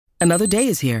Another day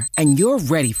is here, and you're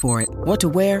ready for it. What to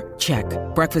wear? Check.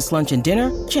 Breakfast, lunch, and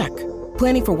dinner? Check.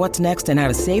 Planning for what's next and how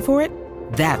to save for it?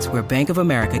 That's where Bank of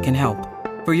America can help.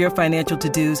 For your financial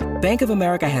to-dos, Bank of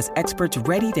America has experts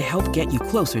ready to help get you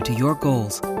closer to your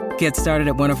goals. Get started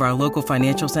at one of our local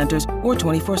financial centers or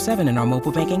 24/7 in our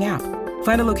mobile banking app.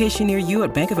 Find a location near you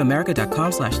at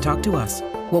bankofamerica.com/talktous.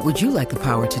 What would you like the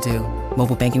power to do?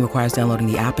 Mobile banking requires downloading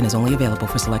the app and is only available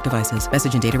for select devices.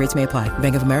 Message and data rates may apply.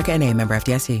 Bank of America N.A., member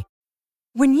FDIC.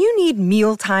 When you need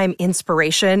mealtime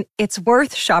inspiration, it's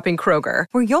worth shopping Kroger,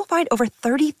 where you'll find over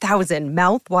 30,000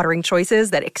 mouth-watering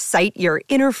choices that excite your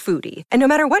inner foodie. And no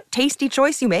matter what tasty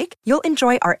choice you make, you'll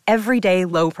enjoy our everyday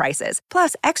low prices,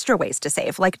 plus extra ways to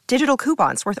save, like digital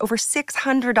coupons worth over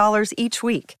 $600 each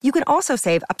week. You can also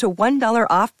save up to $1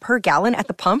 off per gallon at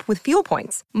the pump with fuel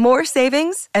points. More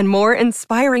savings and more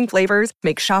inspiring flavors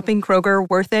make shopping Kroger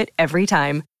worth it every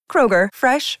time. Kroger,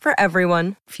 fresh for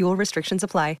everyone. Fuel restrictions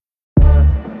apply.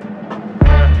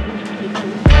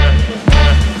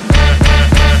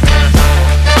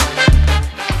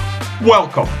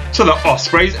 Welcome to the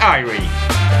Ospreys Diary.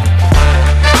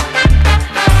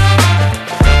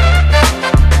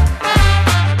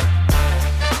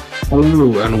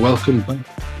 Hello and welcome back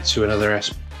to another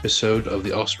episode of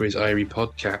the Ospreys Diary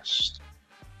podcast.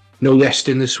 No guest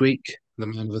in this week. The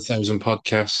man of 1,000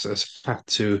 podcasts has had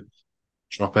to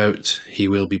drop out. He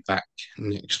will be back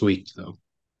next week though.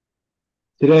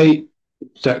 Today,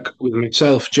 stuck with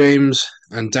myself, James,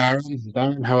 and Darren.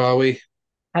 Darren, how are we?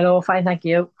 Hello, fine, thank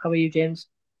you. How are you, James?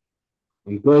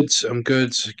 I'm good. I'm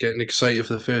good. Getting excited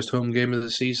for the first home game of the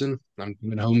season. I'm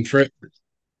coming home for it.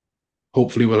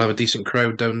 Hopefully, we'll have a decent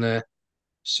crowd down there.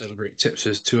 Celebrate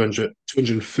Tips's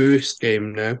 201st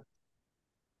game now.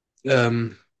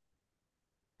 And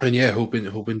yeah, hoping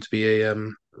to be a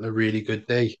really good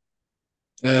day.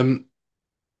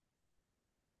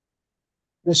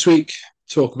 This week,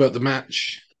 talk about the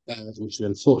match, which we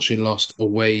unfortunately lost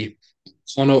away at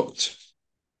Connacht.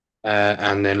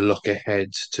 And then look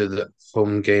ahead to the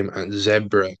home game at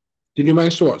Zebra. Did you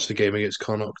manage to watch the game against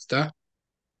Connacht, Dad?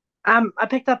 I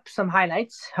picked up some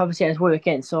highlights. Obviously, I was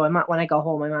working, so when I got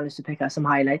home, I managed to pick up some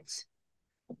highlights.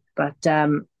 But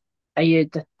I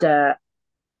heard that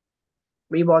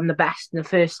we won the best in the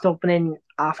first opening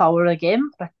half hour of the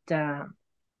game. But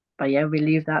yeah, we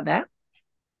leave that there.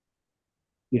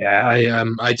 Yeah,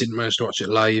 I didn't manage to watch it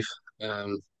live. I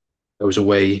was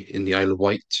away in the Isle of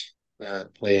Wight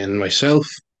playing myself.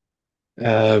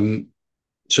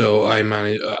 So I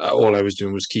managed. All I was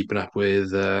doing was keeping up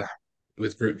with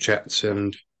group chats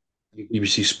and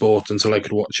BBC Sport until I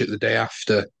could watch it the day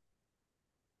after.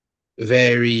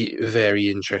 Very,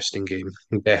 very interesting game.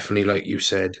 Definitely, like you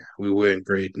said, we weren't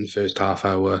great in the first half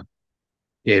hour.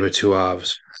 Game of two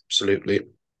halves, absolutely.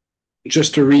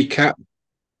 Just to recap,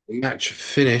 the match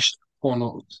finished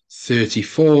Connacht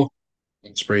 34,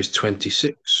 Ospreys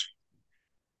 26.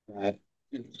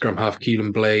 Scrum half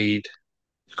Keelan Blade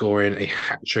scoring a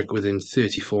hat trick within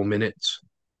 34 minutes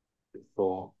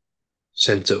for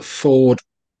centre forward.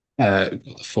 Got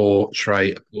the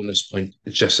 4-try bonus point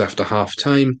just after half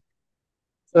time.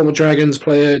 Former Dragons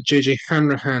player JJ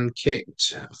Hanrahan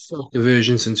kicked 4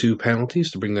 conversions and 2 penalties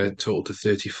to bring the total to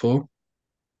 34.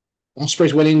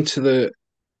 Ospreys went into the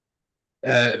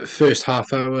first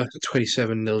half hour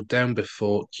 27-0 down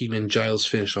before Keenan Giles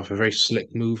finished off a very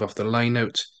slick move off the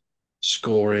line-out,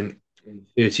 scoring in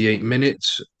 38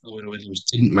 minutes. Owen Williams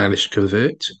didn't manage to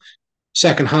convert.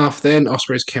 Second half then,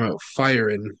 Ospreys came out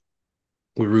firing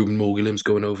with Ruben Morgan-Williams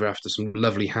going over after some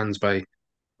lovely hands by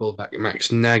fullback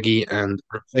Max Nagy and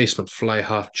replacement fly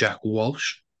half Jack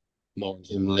Walsh. More on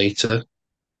him later.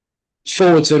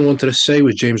 Forwards then wanted to say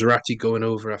with James Ratti going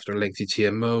over after a lengthy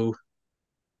TMO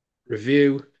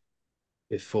review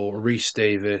before Rhys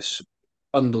Davis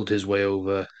bundled his way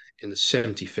over in the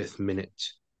 75th minute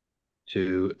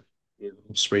to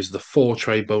Ospreys the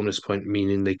 4-try bonus point,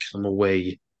 meaning they come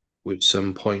away with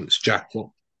some points. Jack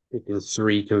picking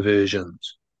 3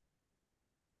 conversions.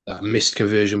 That missed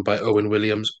conversion by Owen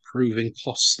Williams proving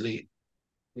costly,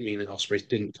 meaning Ospreys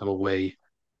didn't come away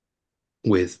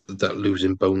with that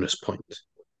losing bonus point.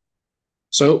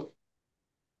 So,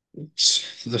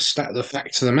 the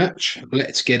facts of the match.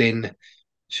 Let's get in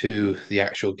to the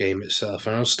actual game itself,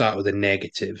 and I'll start with the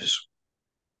negatives.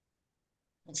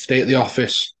 Stay at the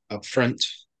office up front.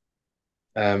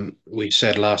 We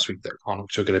said last week that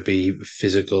Connacht are going to be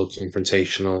physical,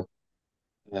 confrontational,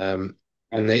 and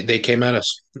they came at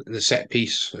us in the set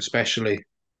piece, especially.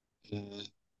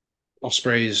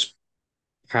 Ospreys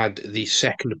had the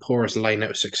second poorest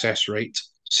line-out success rate,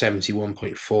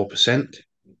 71.4%,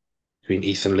 between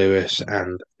Ethan Lewis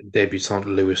and debutant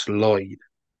Lewis Lloyd.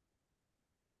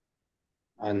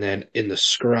 And then in the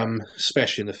scrum,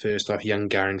 especially in the first half, young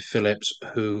Garen Phillips,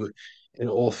 who, in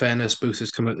all fairness, Booth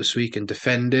has come out this week and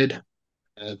defended,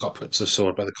 got put to the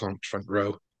sword by the front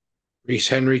row. Reece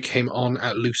Henry came on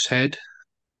at loose head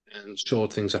and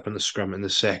shored things up in the scrum in the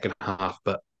second half,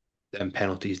 but then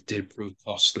penalties did prove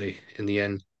costly in the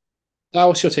end. Now,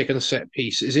 what's your take on the set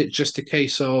piece? Is it just a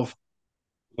case of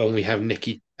when we have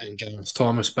Nicky and Gareth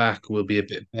Thomas back, we'll be a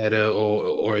bit better,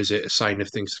 or is it a sign of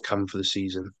things to come for the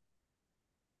season?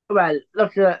 Well,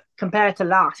 look, compared to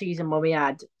last season when we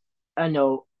had, I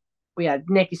know, we had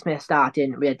Nicky Smith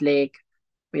starting, we had Lake,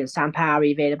 we had Sam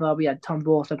Parry available, we had Tom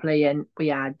Water playing, we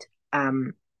had,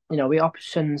 we had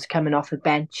options coming off the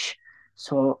bench.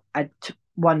 So at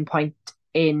one point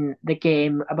in the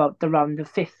game, about the round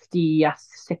of 50th,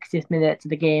 60th minute of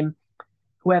the game,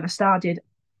 whoever started,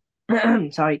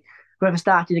 whoever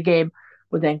started the game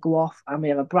would then go off and we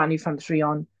have a brand new front three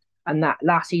on. And that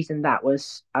last season, that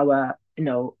was our,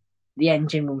 the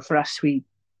engine room for us. We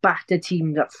battered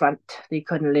teams up front. They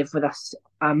couldn't live with us.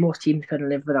 Most teams couldn't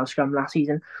live with our scrum last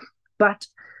season. But,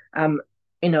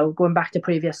 going back to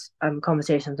previous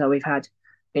conversations that we've had,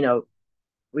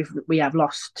 we have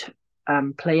lost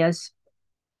players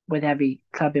with every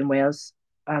club in Wales.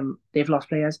 They've lost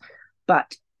players.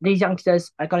 But these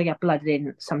youngsters are going to get blooded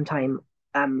in sometime.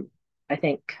 I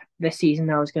think this season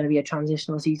now is going to be a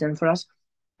transitional season for us.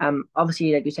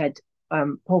 Obviously, like you said,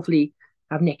 hopefully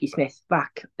have Nicky Smith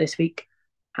back this week.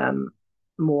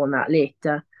 More on that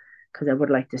later, because I would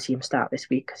like to see him start this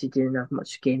week because he didn't have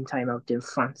much game time out in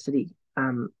France, did he?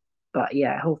 But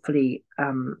yeah, hopefully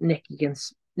Nicky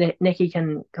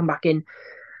can come back in,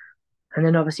 and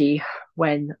then obviously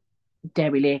when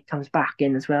Derry Lake comes back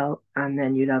in as well, and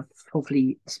then you'd have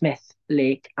hopefully Smith,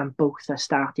 Lake, and both are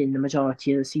starting the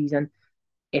majority of the season,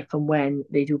 if and when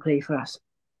they do play for us.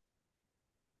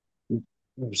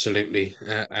 Absolutely.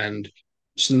 And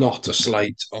it's not a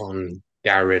slight on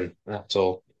Garen at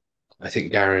all. I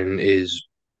think Garen is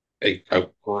a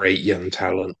great young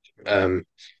talent. And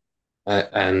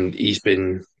he's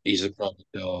a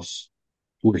product of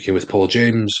working with Paul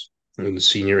James in the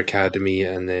senior academy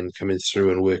and then coming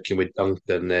through and working with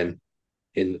Duncan then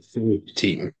in the third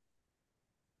team.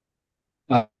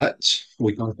 But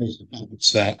we can't face the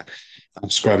fact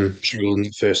that Scrum struggled in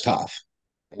the first half.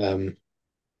 Um,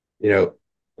 you know,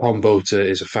 Tom Bota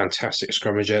is a fantastic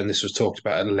scrummager, and this was talked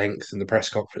about at length in the press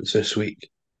conference this week.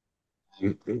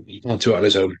 He can't do it on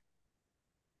his own.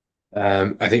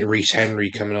 I think Reece Henry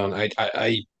coming on,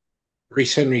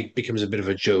 Reece Henry becomes a bit of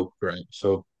a joke, right?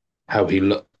 So how he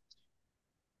looked,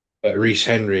 but Reece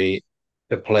Henry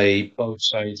to play both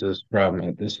sides of the scrum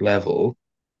at this level,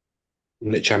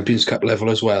 and the Champions Cup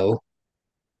level as well,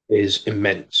 is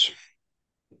immense.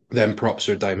 Then props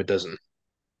are a dime a dozen,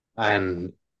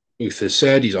 and Booth has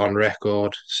said he's on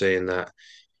record saying that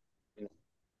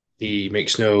he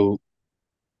makes no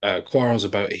quarrels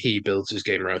about it. He builds his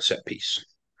game around set piece,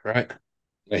 right?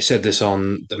 I said this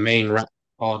on the main rap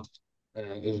pod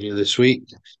earlier this week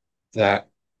that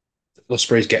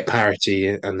Ospreys get parity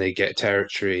and they get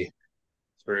territory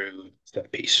through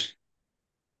set piece.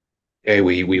 Okay,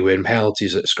 we win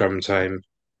penalties at scrum time.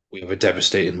 We have a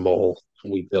devastating maul.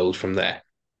 And we build from there.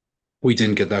 We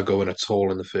didn't get that going at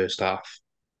all in the first half.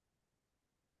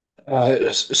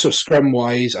 So scrum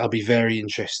wise, I'll be very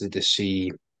interested to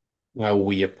see how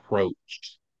we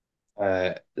approach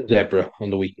Zebra on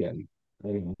the weekend.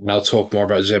 And I'll talk more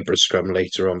about Zebra scrum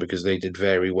later on because they did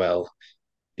very well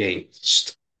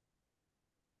against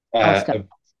a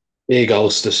big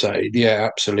Ulster side. Yeah,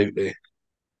 absolutely.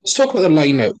 Let's talk about the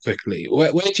line-out quickly.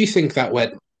 Where do you think that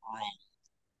went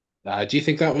wrong? Do you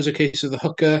think that was a case of the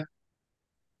hooker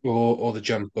or the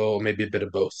jumper or maybe a bit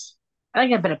of both? I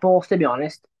think a bit of both, to be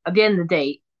honest. At the end of the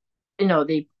day,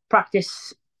 they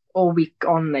practice all week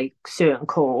on like certain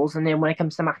calls, and then when it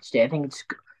comes to match day, I think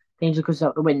it just goes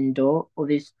out the window, or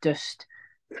they just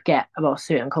forget about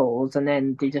certain calls, and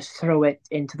then they just throw it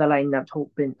into the lineup,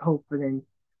 hoping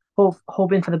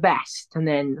for the best, and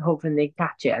then hoping they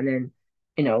catch it, and then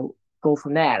go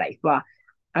from there. Like, but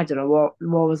I don't know what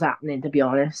was happening, to be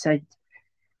honest. I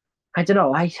don't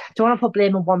know. I don't want to put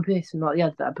blame on one person, not the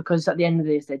other, because at the end of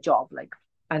the day, it's their job. Like,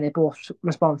 and they're both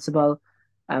responsible.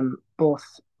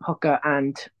 Both hooker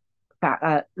and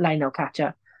line out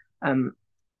catcher,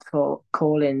 for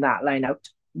calling that line out,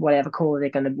 whatever call they're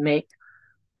going to make.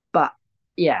 But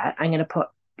yeah, I'm going to put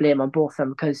blame on both of them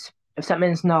because if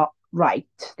something's not right,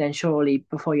 then surely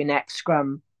before your next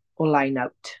scrum or line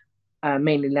out,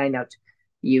 mainly line out,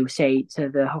 you say to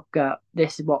the hooker,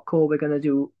 "This is what call we're going to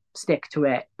do. Stick to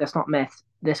it. Let's not mess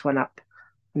this one up,"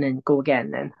 and then go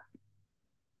again. Then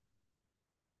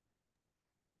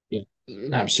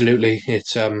Absolutely.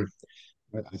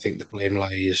 I think the blame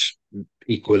lies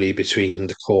equally between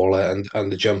the caller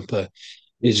and the jumper.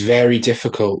 It's very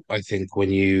difficult, I think,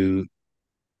 when you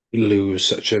lose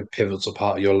such a pivotal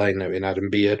part of your lineup in Adam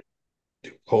Beard,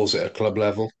 who calls it at club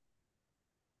level.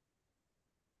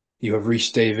 You have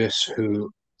Reece Davis,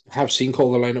 who have seen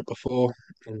call the lineup before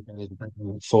and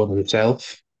for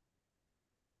himself.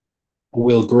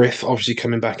 Will Griff obviously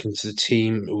coming back into the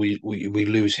team. We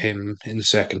lose him in the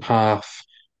second half.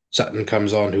 Sutton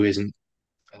comes on, who isn't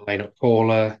a lineup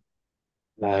caller.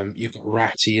 You've got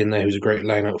Ratty in there, who's a great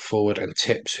line-out forward, and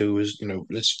Tips, who was,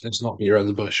 let's not beat around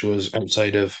the bush, was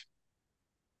outside of,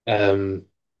 um,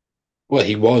 well,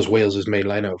 he was Wales's main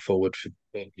line-out forward for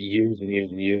years and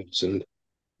years and years, and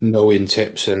knowing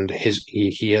Tips and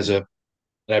he has an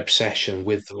obsession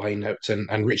with the line-outs,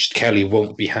 and Richard Kelly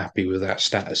won't be happy with that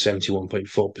stat at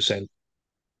 71.4%.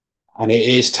 And it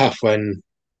is tough when,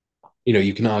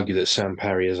 you can argue that Sam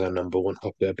Parry is our number one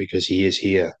hooker because he is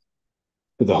here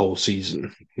for the whole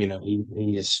season. He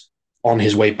is on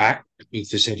his way back.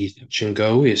 Ether said he's touch and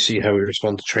go. We'll see how he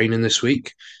responds to training this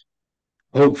week.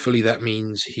 Hopefully that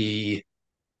means he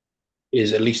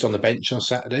is at least on the bench on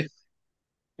Saturday.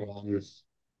 We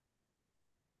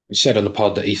said on the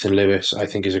pod that Ethan Lewis, I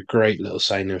think, is a great little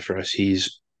signing for us.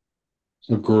 He's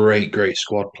a great, great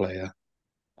squad player.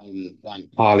 And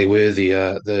Harley Worthy,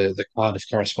 the Cardiff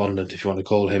correspondent, if you want to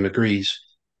call him, agrees.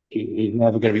 He's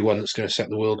never going to be one that's going to set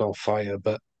the world on fire,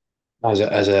 but as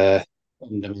a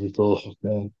fundamental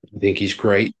hooker, I think he's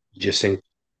great. I just think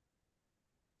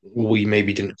we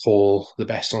maybe didn't call the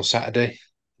best on Saturday,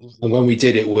 and when we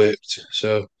did, it worked.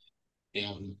 So,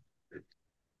 um,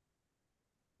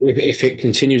 if it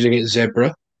continues against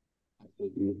Zebra,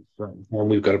 and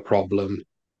we've got a problem,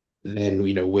 then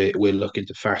we're looking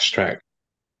to fast track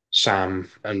Sam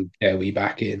and Kelly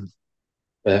back in.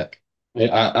 But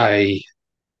I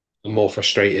am more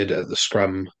frustrated at the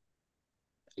scrum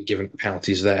given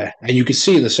penalties there, and you could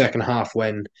see in the second half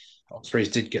when Ospreys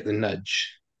did get the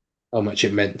nudge how much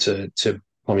it meant to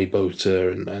Tommy Boter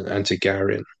and to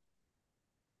Garin.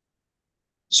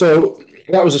 So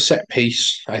that was a set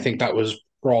piece. I think that was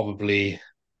probably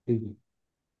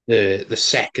the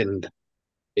second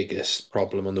biggest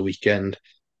problem on the weekend.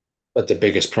 But the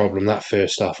biggest problem that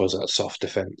first half was that soft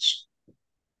defence.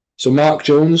 So Mark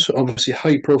Jones, obviously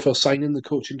high profile signing in the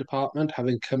coaching department,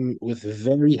 having come with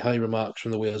very high remarks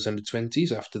from the Wales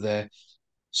under-20s after their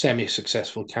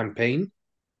semi-successful campaign.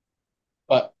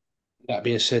 But that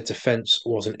being said, defence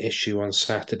was an issue on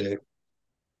Saturday.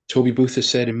 Toby Booth has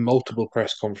said in multiple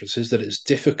press conferences that it's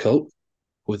difficult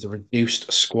with a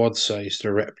reduced squad size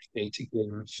to replicate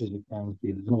game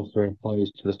physicality that also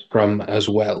applies to the scrum as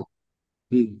well.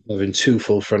 Having two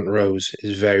full front rows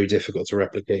is very difficult to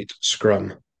replicate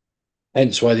scrum.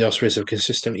 Hence why the Ospreys have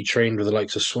consistently trained with the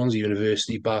likes of Swansea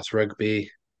University, Bath Rugby,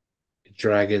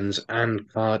 Dragons, and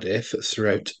Cardiff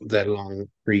throughout their long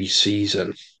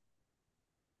pre-season.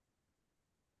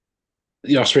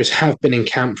 The Ospreys have been in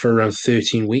camp for around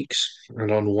 13 weeks,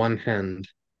 and on one hand,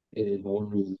 it is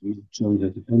worrying that the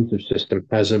defensive system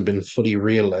hasn't been fully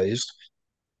realised,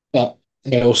 but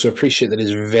I also appreciate that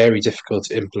it's very difficult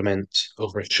to implement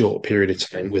over a short period of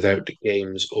time without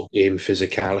games or game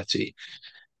physicality.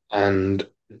 And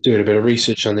doing a bit of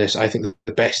research on this, I think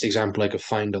the best example I could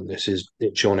find on this is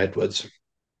John Edwards,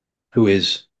 who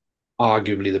is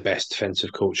arguably the best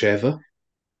defensive coach ever.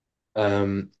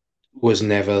 Was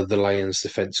never the Lions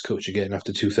defense coach again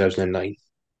after 2009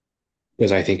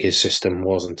 because I think his system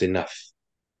wasn't enough.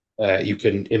 You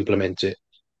couldn't implement it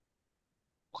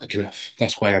quick enough.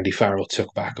 That's why Andy Farrell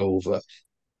took back over.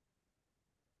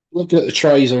 Looking at the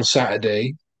tries on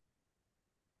Saturday,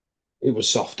 it was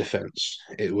soft defense.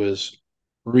 It was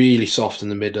really soft in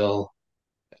the middle,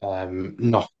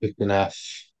 not quick enough,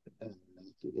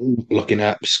 looking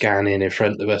up, scanning in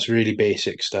front of us, really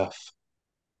basic stuff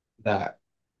that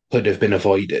could have been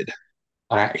avoided.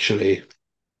 Actually,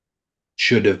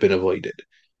 should have been avoided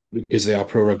because they are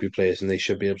pro rugby players and they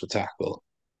should be able to tackle.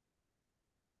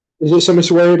 Is it something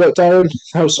to worry about, Darren?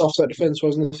 How soft that defence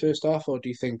was in the first half, or do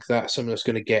you think that's something that's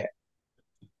going to get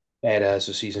better as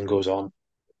the season goes on?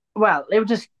 Well, they were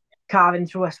just carving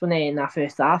through us when they in that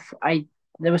first half.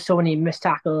 There were so many missed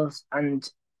tackles, and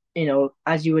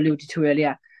as you alluded to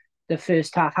earlier, the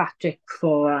first half hat trick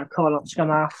for call up scrum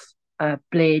half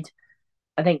Blade.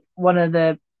 I think one of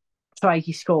the try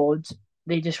he scored,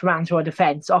 they just ran to our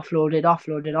defence,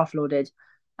 offloaded,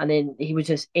 and then he was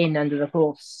just in under the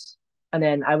post. And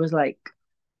then I was like,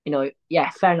 yeah,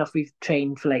 fair enough. We've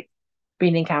trained for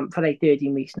been in camp for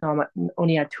 13 weeks. No,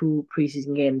 only had 2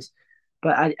 preseason games,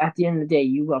 but at the end of the day,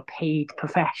 you are paid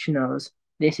professionals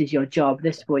this is your job.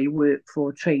 This is what you work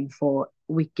for, train for,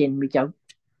 week in, week out.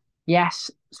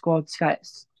 Yes, squad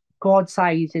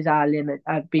sizes are limit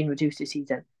have been reduced this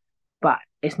season, but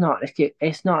it's not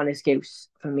an excuse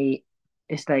for me.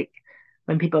 It's like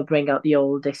when people bring out the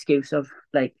old excuse of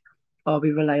like, oh,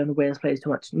 we rely on the Wales players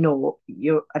too much. No,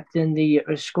 you're at the end of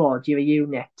your squad, you're a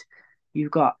unit.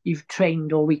 You've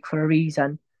trained all week for a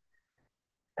reason.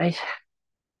 I,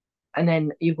 and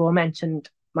then you've all mentioned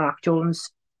Mark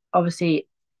Jones. Obviously,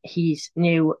 he's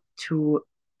new to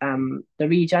the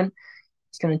region.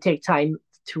 It's going to take time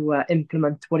to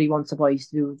implement what he wants the boys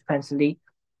to do defensively.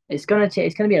 It's going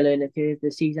to be a learning curve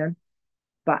this season,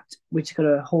 but we're just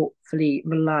going to hopefully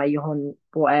rely on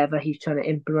whatever he's trying to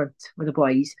implement with the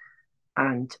boys,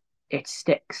 and it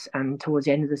sticks. And towards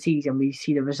the end of the season, we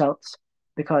see the results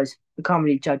because we can't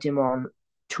really judge him on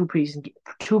two preseason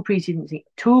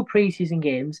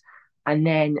games, and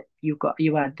then you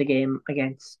had the game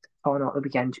against Connacht the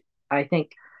weekend. I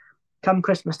think come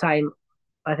Christmas time,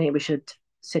 I think we should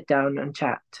sit down and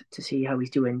chat to see how he's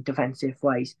doing defensive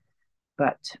wise.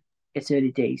 But it's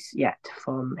early days yet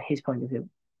from his point of view.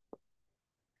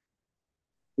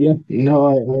 Yeah,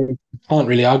 no, I can't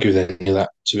really argue with any of that,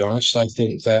 to be honest. I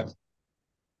think that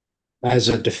as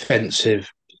a defensive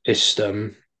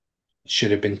system, it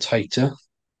should have been tighter.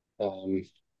 Um,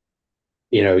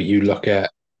 you look at,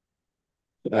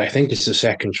 I think it's the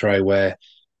second try where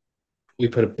we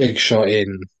put a big shot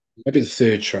in, maybe the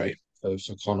third try for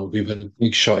Connor. We put a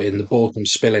big shot in, the ball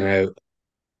comes spilling out.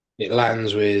 It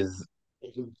lands with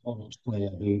Connacht's player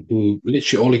who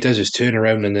literally all he does is turn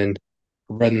around and then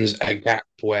runs a gap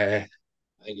where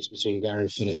I think it's between Gary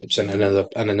Phillips and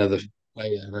another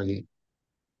player. And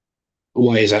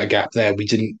why is that gap there? We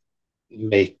didn't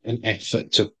make an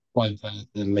effort to find that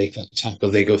and make that tackle.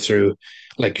 They go through,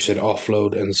 like you said,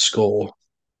 offload and score.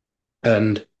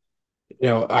 And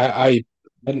I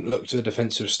hadn't looked at the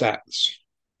defensive stats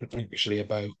actually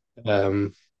about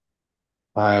how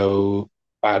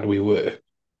bad we were.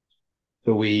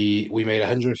 So we made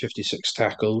 156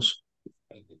 tackles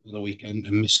on the weekend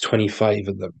and missed 25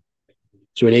 of them.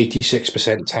 So an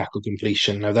 86% tackle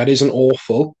completion. Now that isn't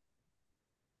awful,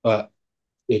 but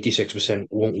 86%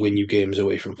 won't win you games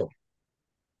away from home.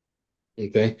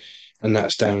 Okay. And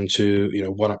that's down to,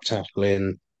 one up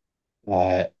tackling,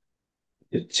 uh,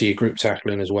 to your group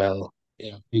tackling as well.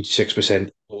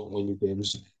 86% won't win you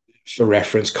games. For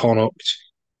reference, Connacht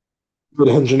with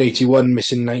 181,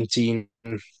 missing 19,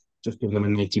 just giving them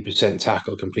an 80%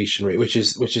 tackle completion rate, which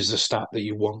is the stat that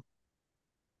you want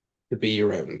to be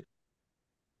around.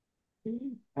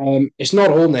 It's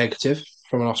not all negative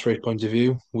from an Ospreys point of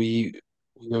view. We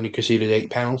only conceded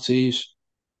 8 penalties.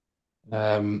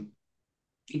 But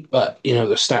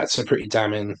the stats are pretty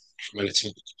damning from a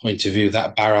point of view.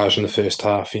 That barrage in the first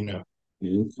half,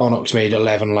 Connacht's made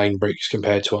 11 line breaks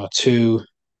compared to our two.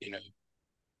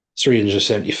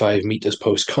 375 meters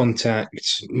post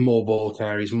contact, more ball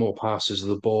carries, more passes of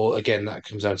the ball. Again, that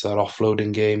comes down to that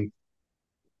offloading game.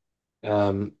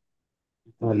 And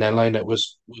their lineup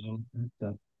was,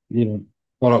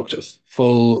 Connacht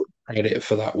full credit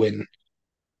for that win.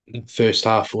 The first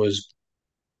half was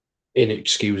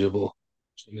inexcusable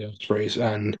from the Ospreys,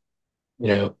 and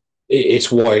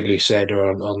it's widely said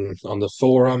on the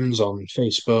forums, on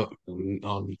Facebook,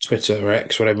 on Twitter or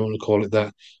X, whatever you want to call it,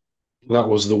 that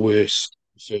was the worst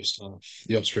first half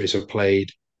the Ospreys have played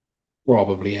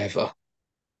probably ever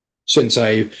since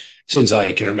I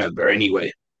can remember,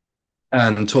 anyway.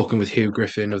 And talking with Hugh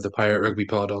Griffin of the Pirate Rugby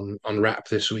Pod on Rap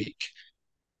this week,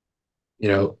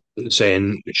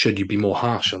 saying should you be more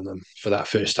harsh on them for that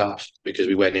first half because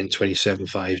we went in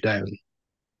 27-5 down.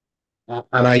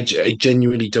 And I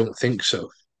genuinely don't think so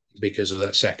because of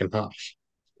that second half.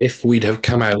 If we'd have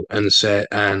come out and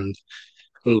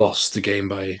lost the game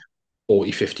by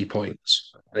 40, 50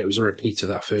 points, and it was a repeat of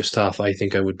that first half, I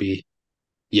think I would be,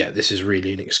 yeah, this is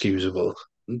really inexcusable.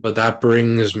 But that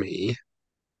brings me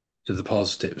to the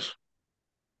positives.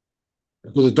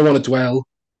 Because I don't want to dwell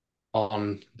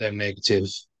on them negative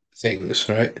things,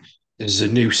 right? This is a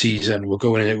new season. We're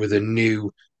going in it with a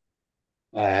new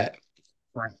mindset.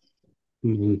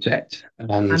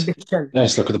 And Ambition.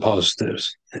 let's look at the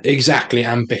positives. Exactly,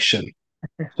 ambition.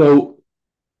 So,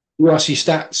 URC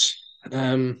stats.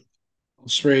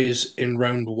 Ospreys in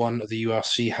round one of the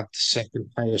URC had the second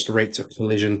highest rate of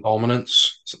collision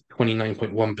dominance.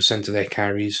 29.1% of their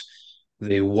carries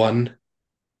they won,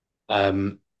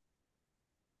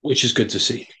 which is good to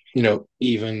see.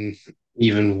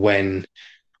 Even when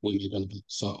we were going to be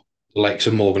the likes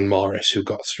of Morgan Morris, who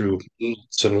got through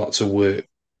lots and lots of work.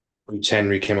 Bruce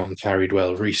Henry came on, carried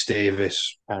well. Rhys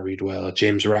Davis carried well.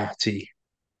 James Ratty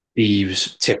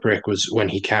Eves Tipperick was when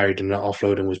he carried and that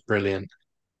offloading was brilliant.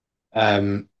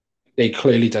 Um, they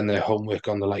clearly done their homework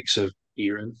on the likes of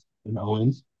Kieran and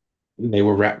Owen. They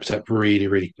were wrapped up really,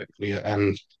 really quickly,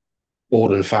 and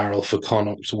Gordon Farrell for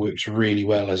Connacht works really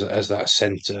well as that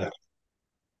centre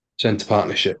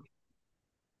partnership.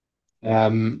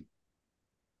 Um,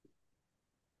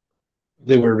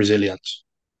 they were resilient.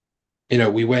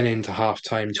 We went into half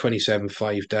time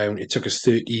 27-5 down. It took us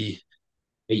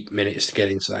 38 minutes to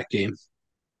get into that game.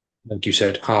 Like you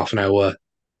said, half an hour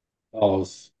of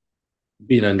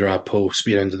being under our post,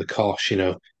 being under the cosh.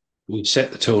 We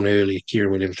set the tone early.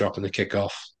 Kieran Williams dropping the kick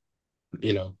off.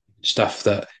 Stuff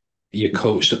that you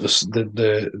coached at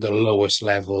the lowest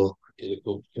level is a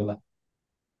coach killer.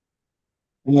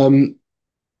 Um,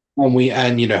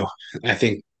 I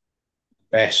think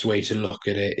best way to look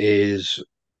at it is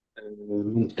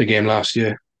the game last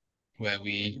year where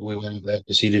we went there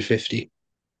conceded 50.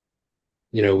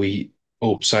 We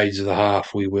both sides of the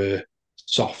half we were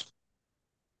soft,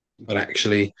 but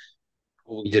actually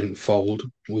we didn't fold.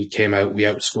 We came out, we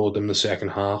outscored them the second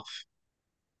half.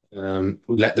 We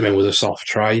let them in with a soft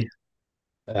try.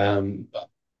 But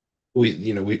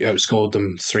we outscored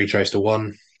them 3 tries to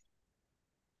 1.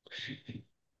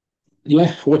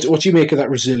 Yeah, what do you make of that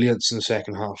resilience in the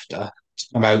second half to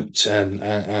come out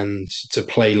and to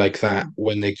play like that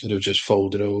when they could have just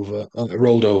rolled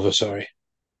over? Sorry.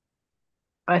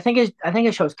 I think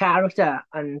it shows character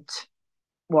and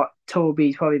what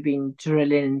Toby's probably been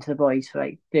drilling into the boys for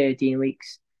like 13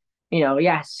 weeks.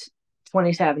 Yes,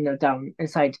 27 nil down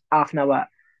inside half an hour.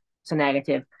 It's a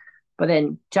negative. But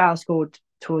then Giles scored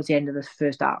towards the end of the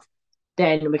first half.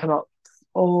 Then we come out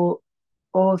all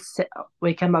all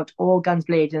we come out all guns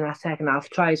blazing in that second half.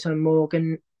 Tries from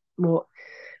Ruben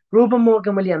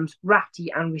Morgan Williams,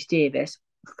 Ratty, and Rhys Davis.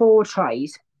 4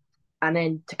 tries, and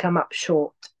then to come up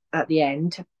short at the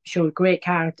end showed great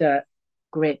character,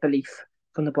 great belief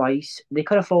from the boys. They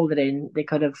could have folded in. They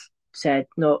could have said,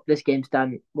 "No, this game's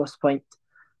done. What's the point?"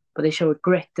 But they showed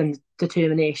grit and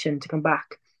determination to come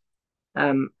back.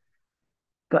 Um,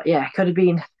 but yeah, it could have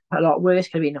been a lot worse.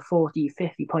 Could have been a 40,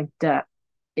 50 point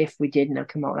if we didn't have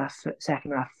come out that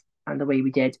second half and the way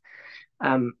we did.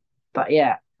 But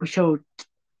yeah, we showed.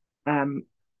 Um,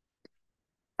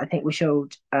 I think we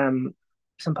showed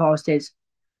some positives.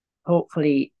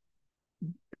 Hopefully,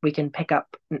 we can pick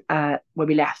up where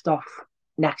we left off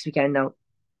next weekend. Now,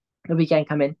 the weekend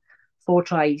coming, 4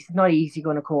 tries, not easy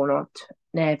going to corner.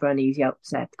 Never an easy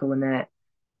upset going there.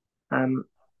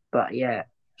 But yeah,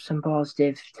 some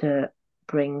positive to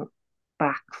bring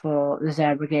back for the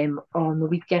Zebra game on the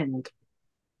weekend.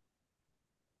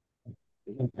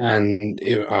 And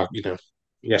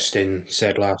Justin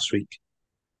said last week,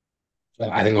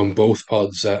 I think on both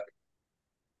pods that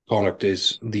Connacht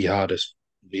is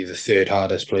the third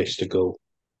hardest place to go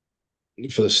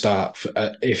for the start.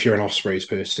 If you're an Ospreys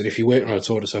person, if you weren't on a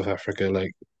tour to South Africa,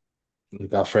 like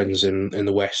our friends in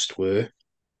the West were,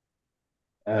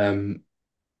 um,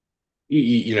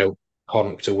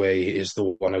 Connacht away is the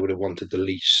one I would have wanted the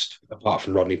least, apart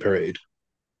from Rodney Parade.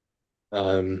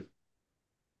 But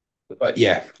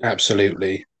yeah,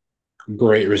 absolutely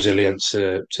great resilience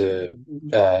to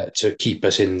keep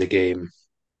us in the game.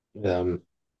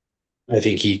 I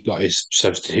think he got his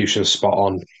substitution spot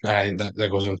on. I think that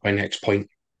goes on to my next point.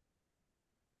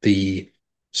 The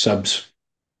subs,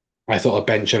 I thought a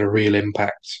bench had a real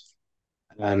impact.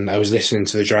 And I was listening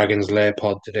to the Dragons Lair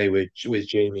pod today with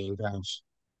Jamie and Gaz,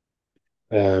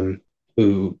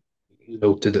 who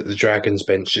noted that the Dragons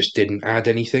bench just didn't add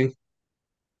anything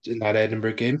in that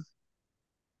Edinburgh game.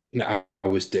 And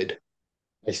ours did.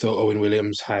 I thought Owen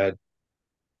Williams had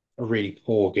a really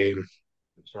poor game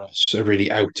for us. A really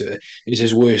it's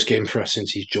his worst game for us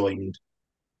since he's joined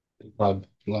the club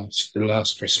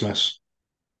last Christmas.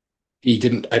 He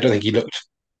didn't. I don't think he looked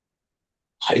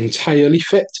entirely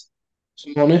fit.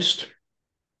 To be honest,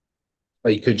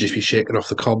 like, he could just be shaking off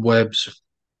the cobwebs.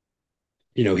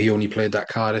 He only played that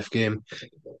Cardiff game.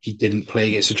 He didn't play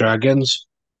against the Dragons.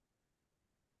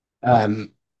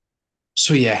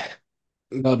 So yeah,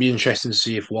 that'll be interesting to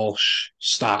see if Walsh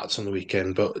starts on the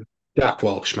weekend. But Jack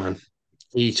Walsh, man,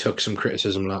 he took some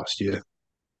criticism last year,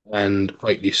 and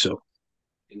rightly so.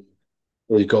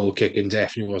 The goal kicking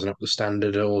definitely wasn't up to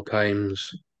standard at all times.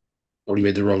 Probably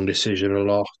made the wrong decision a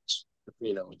lot.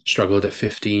 Struggled at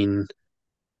 15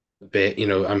 a bit.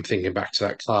 I'm thinking back to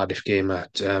that Cardiff game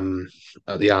at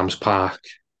the Arms Park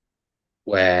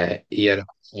where he had a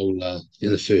howler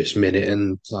in the first minute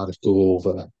and Cardiff go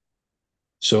over.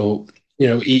 So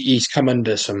he's come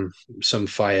under some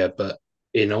fire, but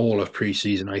in all of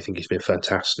pre-season, I think he's been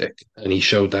fantastic, and he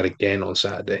showed that again on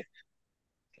Saturday.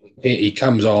 He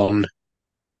comes on,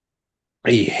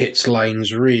 he hits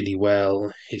lines really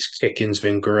well. His kicking's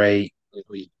been great.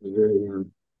 He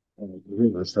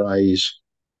tries.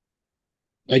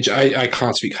 I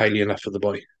can't speak highly enough of the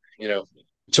boy. You know,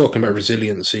 talking about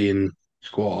resiliency in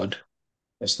squad.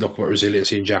 Let's look about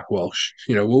resiliency in Jack Walsh.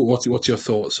 What's your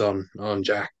thoughts on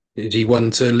Jack? Is he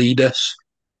one to lead us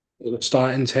at the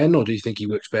starting 10, or do you think he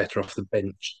works better off the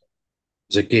bench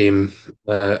as a game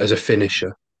as a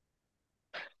finisher?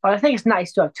 But I think it's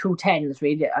nice to have two tens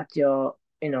really at your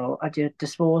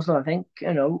disposal. I think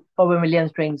Owen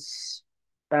Williams brings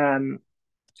um,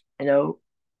 you know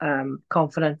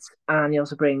confidence, and he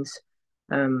also brings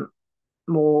um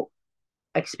more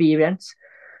experience.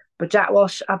 But Jack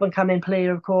Walsh, up and coming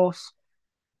player, of course,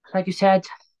 like you said,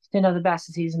 didn't have the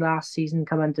best season last season,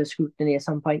 come under scrutiny at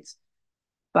some points.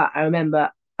 But I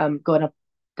remember going up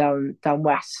down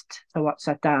west to watch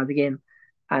that Derby game,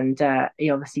 and he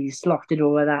obviously slotted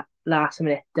over that last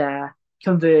minute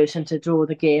conversion to draw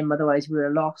the game. Otherwise, we would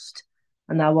have lost,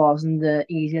 and that wasn't the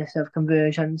easiest of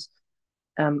conversions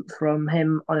from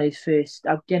him on his first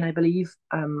outing, I believe,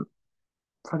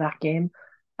 for that game.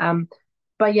 Um,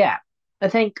 but yeah, I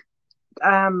think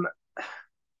um,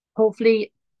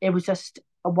 hopefully it was just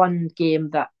a one game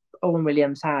that Owen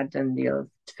Williams had, and he'll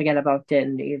forget about it,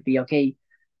 and he'll be okay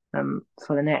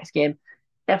for the next game.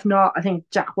 If not, I think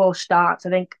Jack Walsh starts. I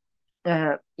think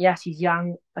yes, he's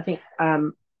young. I think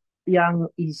young.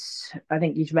 I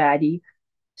think he's ready.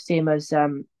 Same as I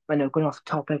know going off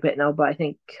topic a bit now, but I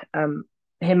think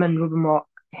him and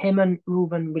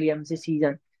Ruben Williams this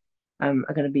season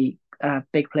are going to be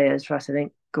big players for us. I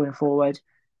think going forward.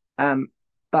 Um,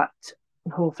 but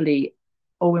hopefully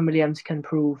Owen Williams can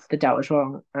prove the doubters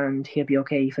wrong, and he'll be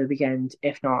okay for the weekend.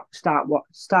 If not, start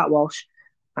Walsh,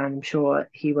 and I'm sure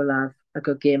he will have a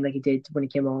good game like he did when he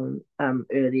came on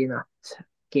early in that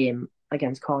game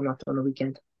against Connacht on the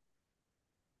weekend.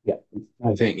 Yeah,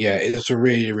 I think it's a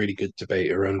really, really good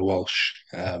debate around Walsh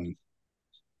at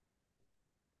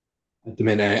the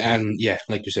minute, and yeah,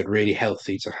 like you said, really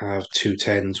healthy to have two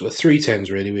tens, well, three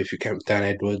tens really, if you count Dan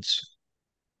Edwards,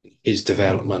 his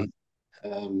development.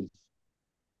 Um,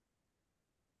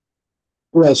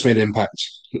 who else made an impact?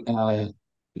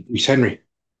 Reece Henry.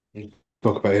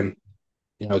 Talk about him.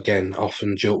 Again,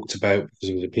 often joked about because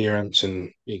of his appearance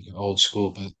and being old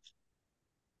school, but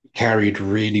carried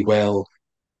really well.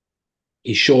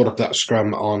 He shored up that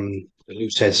scrum on the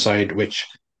Loosehead side, which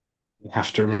I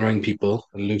have to remind people,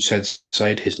 the Loosehead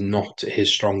side is not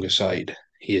his stronger side.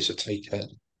 He is a tight head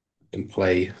and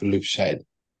play loose head.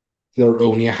 There are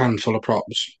only a handful of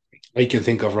props I can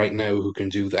think of right now who can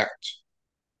do that.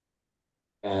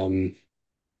 Um,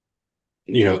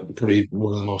 Probably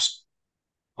one of the most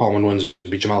common ones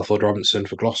would be Jamal Ford Robinson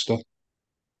for Gloucester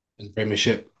in the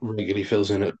Premiership. Regularly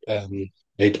fills in at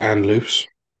eight and loose.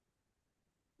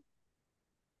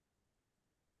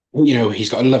 He's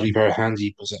got a lovely pair of hands.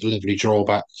 He does that lovely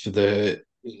drawback for the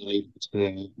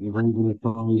ring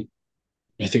try.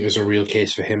 I think there's a real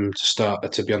case for him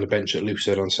to be on the bench at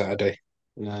Lucid on Saturday.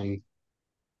 Um,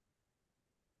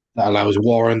 that allows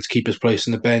Warren to keep his place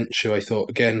in the bench, who I thought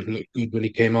again looked good when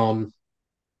he came on.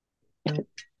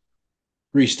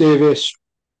 Reece Davis,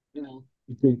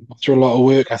 after a lot of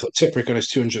work, I thought Tipuric on his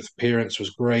 200th appearance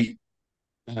was great.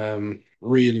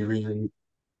 Really, really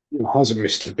hasn't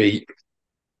missed a beat.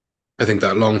 I think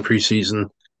that long preseason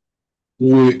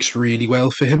works really well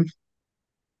for him.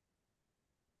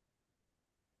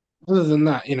 Other than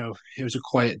that, it was a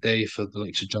quiet day for the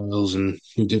likes of Giles, and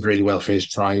he did really well for his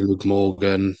try, Luke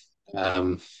Morgan.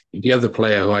 The other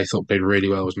player who I thought played really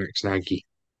well was Max Nagy.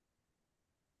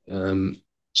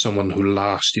 Someone who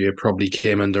last year probably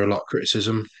came under a lot of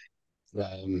criticism,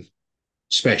 um,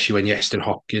 especially when Iestyn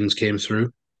Hopkins came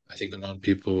through. I think a lot of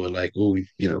people were like, "Oh,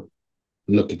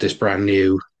 look at this brand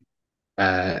new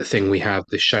thing we have,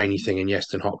 this shiny thing in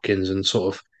Iestyn Hopkins," and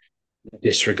sort of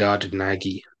disregarded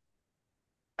Nagy,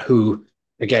 who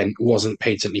again wasn't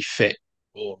patently fit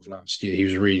all of last year. He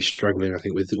was really struggling, I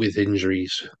think, with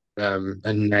injuries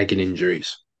and nagging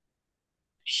injuries.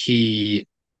 He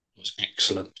was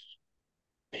excellent.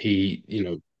 He,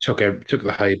 took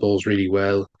the high balls really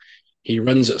well. He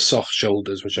runs at soft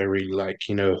shoulders, which I really like.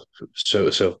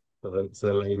 So for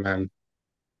the layman,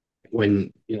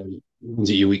 when runs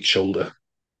at your weak shoulder,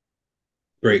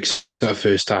 breaks that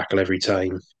first tackle every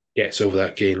time, gets over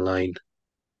that gain line.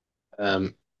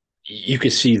 You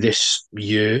could see this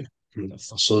year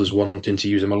Fussell is wanting to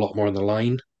use him a lot more on the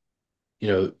line.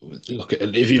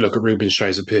 If you look at Ruben Strai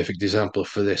as a perfect example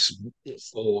for this.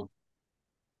 Ford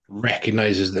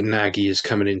recognizes that Nagy is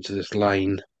coming into this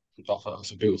line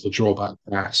off a beautiful drawback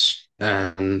pass,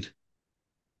 and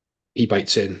he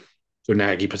bites in. So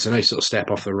Nagy puts a nice little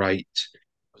step off the right.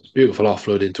 Beautiful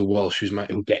offload into Walsh,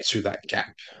 who gets through that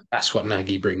gap. That's what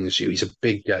Nagy brings you. He's a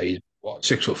big guy. He's, what,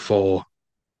 6'4",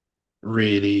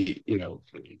 really,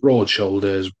 broad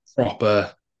shoulders,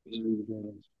 proper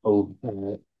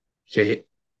full shape.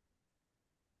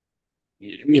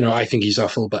 I think he's our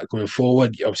fullback going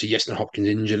forward. Obviously, Yeston Hopkins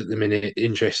injured at the minute.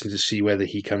 Interesting to see whether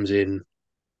he comes in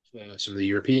for some of the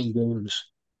European games.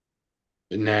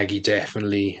 But Nagy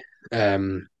definitely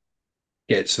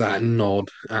gets that nod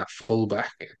at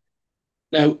fullback.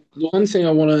 Now, the one thing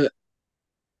I want to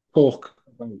talk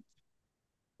about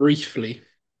briefly,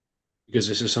 because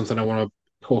this is something I want to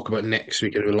talk about next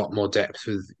week in a lot more depth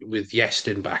with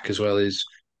Yestin back as well, is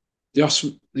the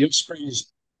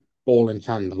Ospreys ball in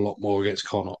hand a lot more against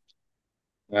Connacht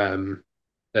um,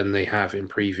 than they have in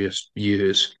previous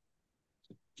years.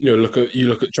 Look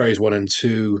at tries 1 and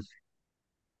 2.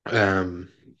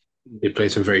 They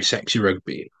played some very sexy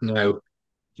rugby. Now,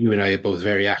 you and I are both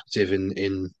very active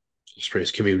in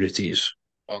Ospreys communities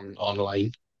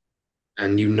online,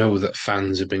 and you know that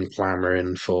fans have been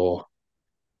clamoring for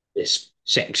this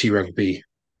sexy rugby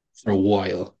for a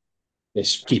while.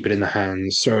 This keep it in the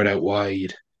hands, throw it out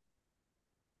wide.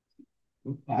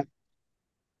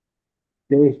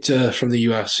 Data from the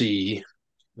URC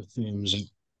affirms that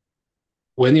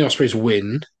when the Ospreys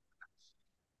win,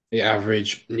 they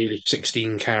average nearly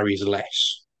 16 carries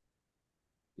less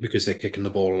because they're kicking the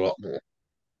ball a lot more.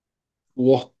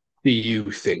 What do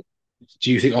you think?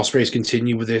 Do you think Ospreys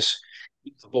continue with this,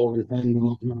 keep the ball in hand a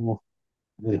lot more,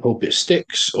 and hope it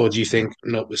sticks? Or do you think,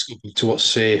 no, let's go to what's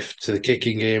safe, to the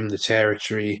kicking game, the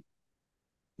territory?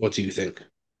 What do you think?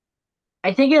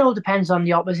 I think it all depends on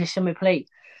the opposition we play.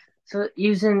 So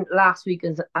using last week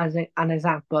as an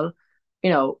example,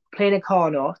 playing a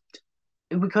corner,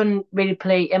 we couldn't really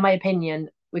play. In my opinion,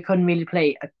 we couldn't really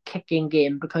play a kicking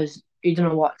game because you don't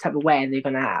know what type of weather they're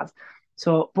going to have.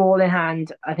 So ball in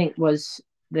hand, I think was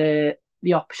the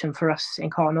option for us in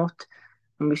Connacht,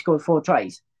 and we scored 4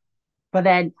 tries. But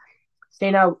then,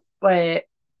 say now we're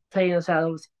playing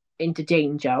ourselves into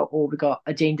danger, or we got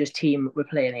a dangerous team we're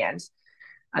playing against,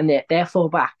 and their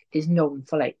fullback is known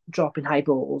for like dropping high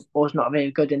balls or is not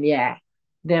very good in the air.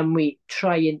 Then we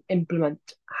try and implement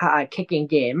a kicking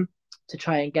game to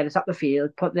try and get us up the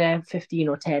field, put their 15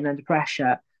 or 10 under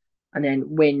pressure, and then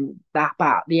win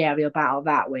the aerial battle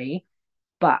that way.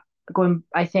 But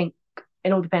I think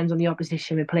it all depends on the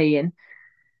opposition we're playing.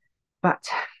 But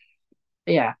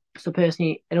yeah, so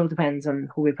personally, it all depends on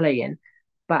who we're playing.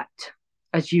 But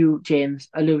as you, James,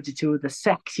 alluded to, the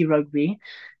sexy rugby,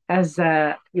 as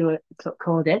you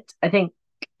called it, I think,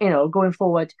 going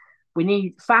forward, we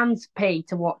need fans pay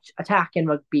to watch attacking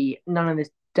rugby, none of this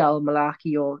dull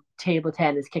malarkey or table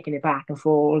tennis kicking it back and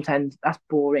forth, and that's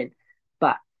boring.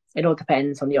 But it all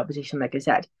depends on the opposition, like I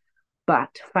said.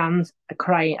 But fans are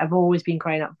crying. I've always been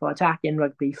crying out for attacking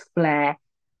rugby, flair,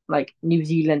 like New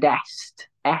Zealand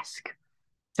esque,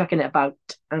 chucking it about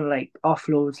and like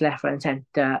offloads left, right, and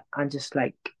centre, and just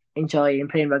like enjoying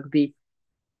playing rugby.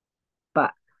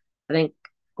 But I think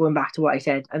going back to what I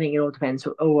said, I think it all depends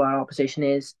who our opposition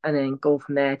is, and then go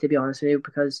from there. To be honest with you,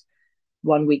 because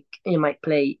one week you might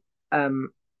play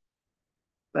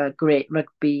great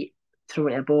rugby,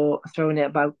 throwing it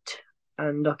about,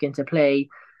 and looking to play,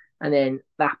 and then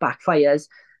that backfires.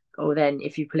 Or then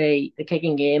if you play the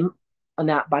kicking game and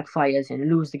that backfires and you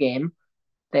lose the game,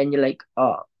 then you're like,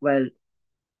 oh well,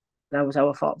 that was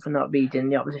our fault for not reading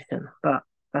the opposition. But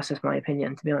that's just my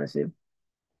opinion, to be honest with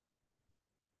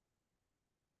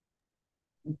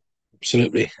you.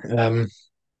 Absolutely.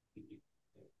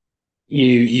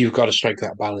 You've got to strike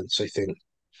that balance, I think.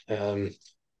 And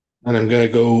I'm going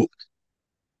to go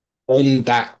on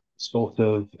that sort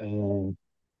of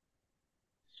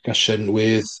discussion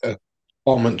with a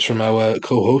comment from our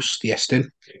co-host, Yestin,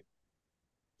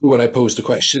 who, when I posed the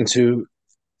question to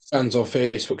fans on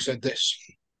Facebook, said this.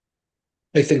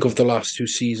 I think of the last 2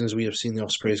 seasons, we have seen the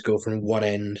Ospreys go from one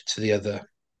end to the other.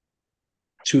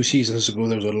 2 seasons ago,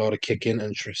 there was a lot of kicking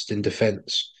and trust in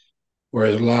defence,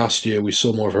 whereas last year we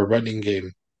saw more of a running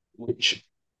game, which,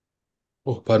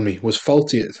 oh, pardon me, was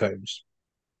faulty at times.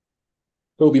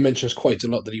 Toby mentions quite a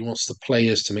lot that he wants the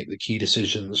players to make the key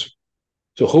decisions.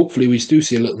 So hopefully we do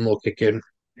see a little more kicking,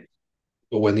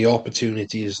 but when the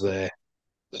opportunity is there,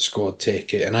 the squad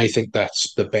take it. And I think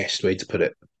that's the best way to put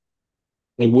it.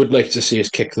 I would like to see us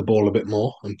kick the ball a bit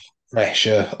more and put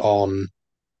pressure on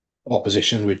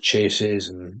opposition with chases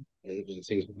and things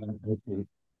like that.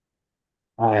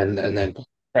 And then put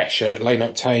pressure, line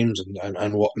out times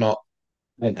and whatnot,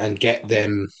 and get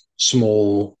them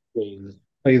small,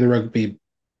 play the rugby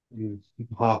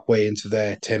halfway into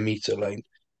their 10-meter line.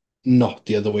 not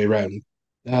the other way around.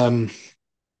 Um,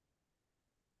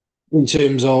 in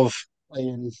terms of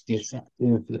playing the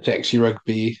effective, the sexy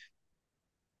rugby,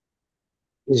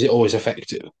 is it always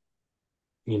effective?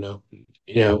 We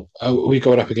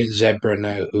got up against Zebra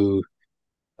now, who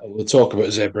we'll talk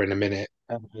about Zebra in a minute.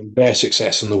 Their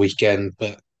success on the weekend,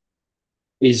 but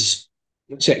is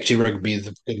sexy rugby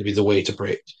going to be the way to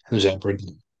break Zebra?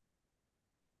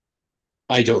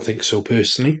 I don't think so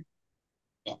personally.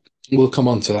 But we'll come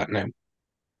on to that now.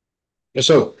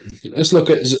 So let's look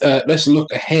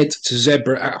ahead to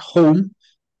Zebra at home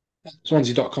at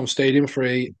Swansea.com Stadium for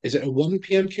is it a 1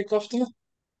 p.m. kickoff there?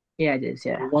 Yeah, it is.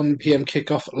 Yeah. 1 p.m.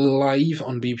 kickoff live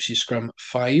on BBC Scrum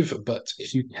 5. But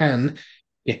if you can,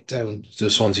 get down to the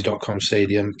Swansea.com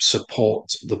Stadium,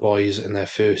 support the boys in their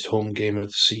first home game of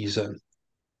the season.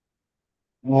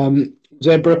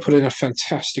 Zebra put in a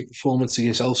fantastic performance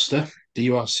against Ulster. The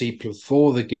URC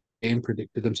before the game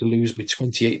predicted them to lose by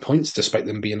 28 points, despite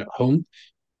them being at home.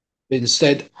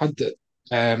 Instead,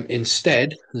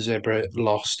 Zebra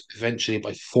lost eventually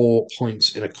by 4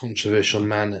 points in a controversial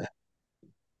manner.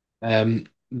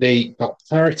 They got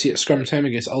parity at scrum time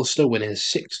against Ulster, winning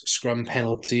 6 scrum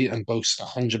penalty and boast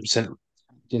 100%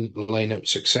 line-out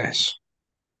success.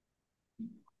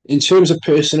 In terms of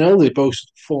personnel, they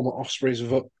boast former Ospreys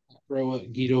rower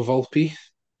Guido Volpi,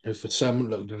 who for some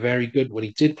looked very good when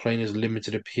he did play in his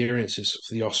limited appearances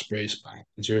for the Ospreys back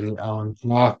during the Alan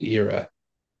Clark era.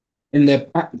 In their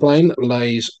back line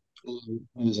lies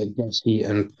Gessi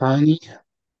and Pani,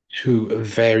 two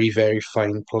very, very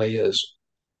fine players,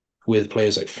 with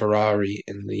players like Ferrari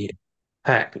in the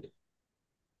pack.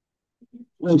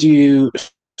 Where do you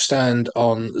stand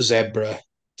on Zebra?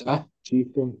 Do you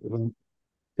think,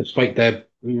 despite their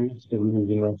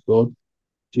losing record,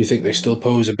 do you think they still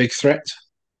pose a big threat?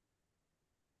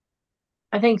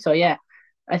 I think so. Yeah.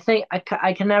 I think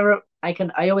I can never.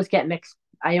 I always get mixed.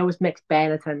 I always mix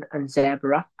Bennett and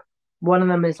Zebra up. One of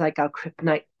them is like our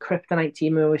kryptonite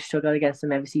team. We always struggle against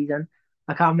them every season.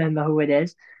 I can't remember who it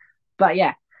is, but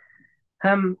yeah.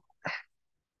 Um,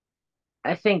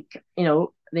 I think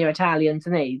they're Italians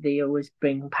and they always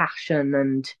bring passion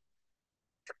and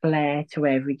flair to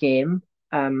every game.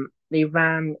 They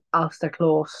ran Ulster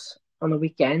close on the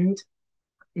weekend.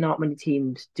 Not many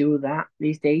teams do that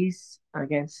these days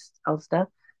against Ulster,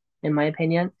 in my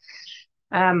opinion.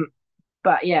 Um,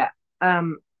 but yeah, I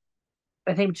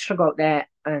think we should go out there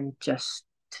and just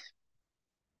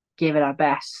give it our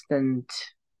best and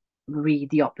read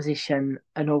the opposition.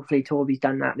 And hopefully, Toby's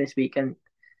done that this week and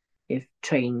they've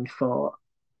trained for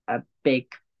a big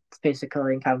physical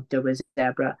encounter with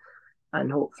Zebra and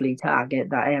hopefully target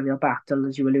that aerial battle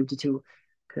as you alluded to,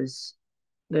 because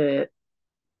the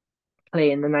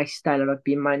playing the nice style of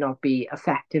rugby might not be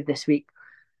effective this week,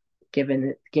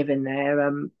 given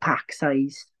their pack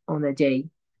size on their day.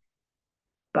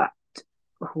 But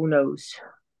who knows?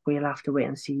 We'll have to wait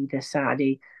and see this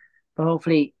Saturday. But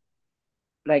hopefully,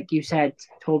 like you said,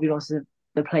 Toby wants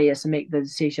the players to make the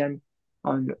decision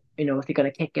on if they're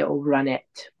going to kick it or run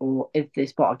it, or if they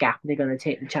spot a gap, they're going to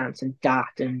take the chance and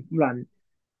dart and run.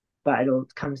 But it all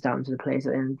comes down to the players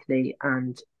at the end of the day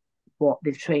and what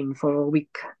they've trained for a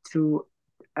week to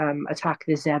attack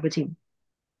this Zebra team.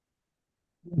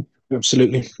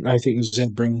 Absolutely. I think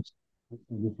Zebra from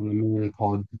the main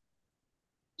pod.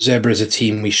 Zebra is a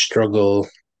team we struggle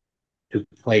to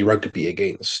play rugby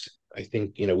against. I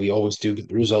think, we always do get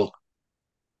the result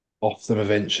off them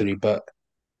eventually, but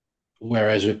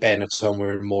whereas with Benetton,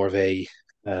 we're more of a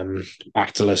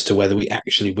battle as to whether we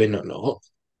actually win or not.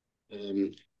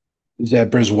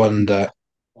 Zebra's one that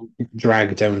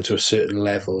drag down to a certain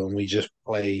level and we just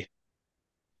play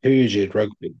turgid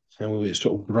rugby and we were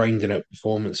sort of grinding out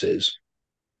performances.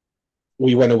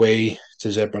 We went away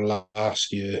to Zebra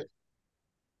last year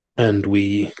and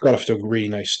we got off to a really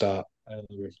nice start.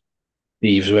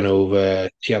 Thieves went over,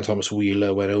 Tian Thomas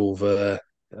Wheeler went over,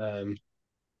 and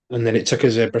then it took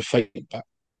a Zebra fight back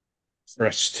for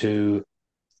us to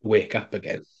wake up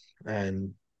again.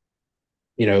 And,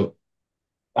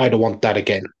 I don't want that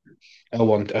again. I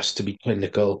want us to be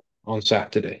clinical on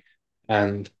Saturday.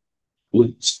 And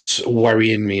what's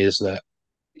worrying me is that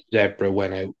Zebra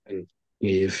went out and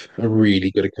gave a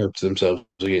really good account to themselves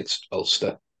against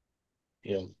Ulster.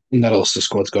 And that Ulster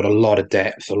squad's got a lot of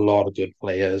depth, a lot of good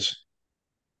players.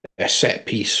 Their set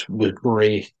piece was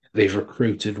great. They've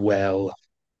recruited well.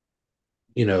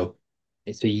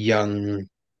 It's a young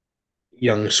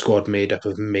squad made up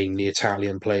of mainly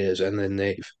Italian players, and then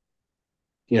they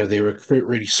recruit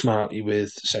really smartly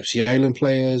with South Sea Island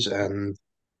players um,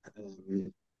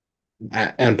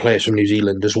 and players from New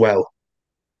Zealand as well.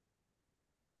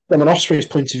 From an Ospreys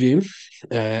point of view,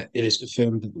 it is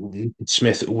confirmed that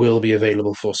Smith will be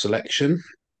available for selection.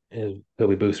 He'll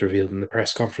be both revealed in the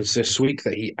press conference this week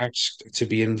that he asked to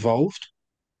be involved.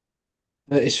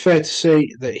 It's fair to say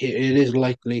that it is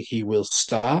likely he will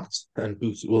start, and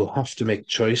Booth will have to make a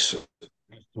choice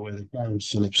as to whether Darren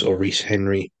Phillips or Reece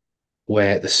Henry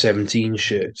wear the 17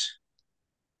 shirt.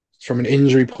 From an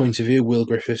injury point of view, Will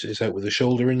Griffiths is out with a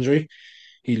shoulder injury.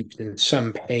 He looked in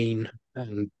some pain,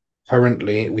 and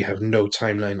currently we have no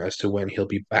timeline as to when he'll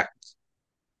be back.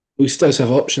 Booth does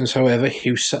have options, however.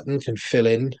 Hugh Sutton can fill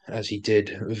in, as he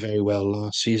did very well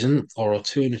last season, or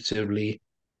alternatively,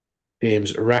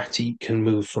 James Ratty can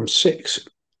move from six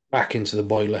back into the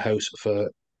boiler house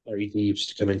for Barry Deeves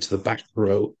to come into the back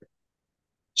row.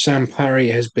 Sam Parry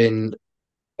has been.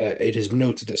 It is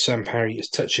noted that Sam Parry is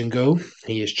touch and go.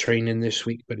 He is training this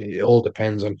week, but it all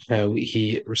depends on how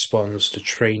he responds to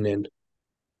training.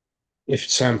 If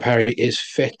Sam Parry is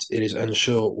fit, it is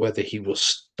unsure whether he will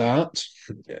start,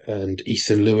 and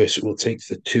Ethan Lewis will take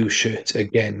the two shirt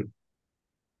again.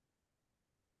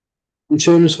 In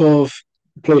terms of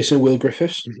placing Will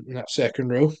Griffiths in that second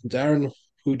row, Darren,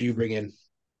 who do you bring in?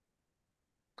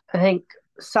 I think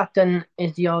Sutton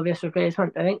is the obvious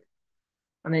replacement, I think.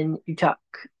 And then you chuck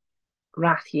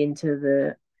Ratty into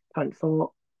the front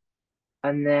four.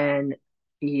 And then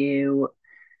you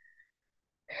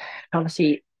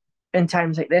obviously in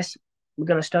times like this, we're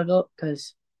gonna struggle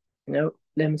because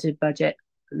limited budget,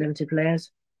 limited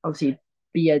players. Obviously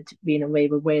Beard being away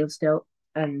with Wales still,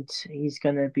 and he's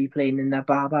gonna be playing in that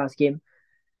Barbars game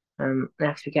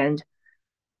next weekend.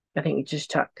 I think you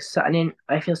just chuck Sutton in.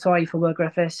 I feel sorry for Will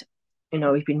Griffiths.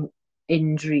 He's been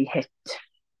injury hit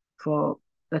for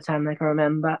the time I can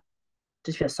remember.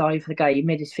 Just feel sorry for the guy. He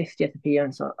made his 50th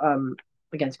appearance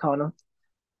against Connor.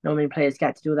 Not many players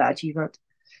get to do that achievement.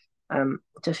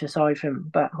 Just feel sorry for him,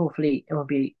 but hopefully it won't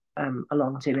be a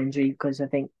long-term injury, because I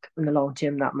think in the long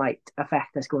term that might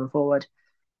affect us going forward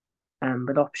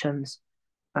with options,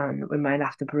 and we might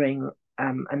have to bring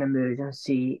an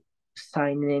emergency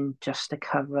signing in just to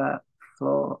cover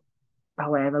for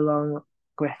however long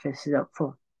Griffiths is up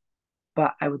for.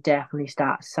 But I would definitely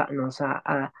start Sutton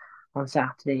on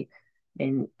Saturday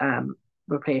in the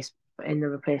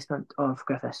replacement of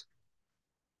Griffiths.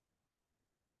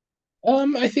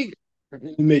 I think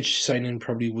Midge signing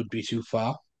probably would be too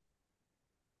far.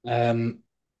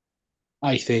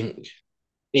 I think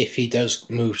if he does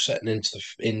move Sutton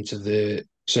into the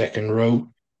second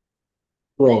row,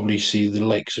 probably see the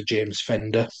likes of James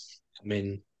Fender come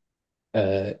in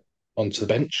onto the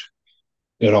bench.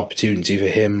 Good opportunity for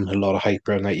him. A lot of hype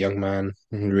around that young man.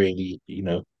 Really,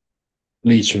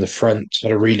 leads from the front.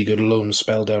 Had a really good loan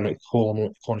spell down at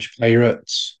Cornish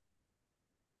Pirates.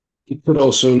 You could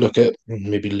also look at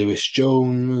maybe Lewis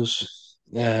Jones,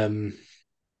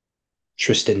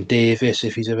 Tristan Davis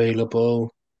if he's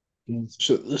available.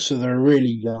 So they're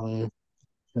really young.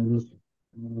 I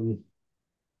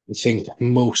think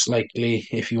most likely,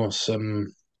 if you want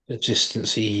some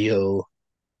consistency, you'll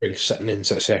bring Sutton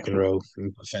into that second row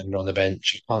and put Fender on the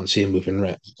bench. I can't see him moving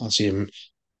right. I can't see him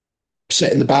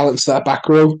setting the balance that back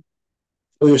row,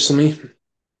 personally.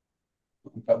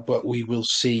 But we will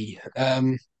see.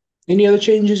 Any other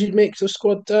changes you'd make to the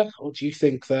squad there? Or do you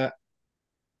think that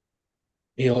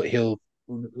he'll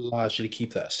largely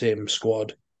keep that same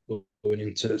squad going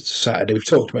into Saturday? We've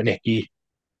talked about Nicky,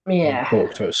 we've Yeah.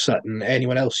 talked about Sutton.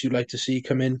 Anyone else you'd like to see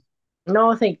come in?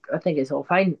 No, I think it's all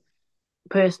fine.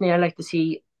 Personally, I like to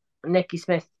see Nicky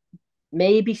Smith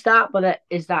maybe start, but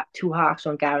is that too harsh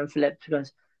on Garen Phillips,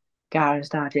 because Garen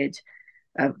started.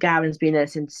 Garen's been there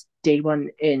since day one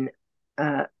in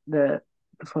the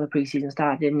before the preseason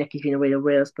started. Nicky's been away to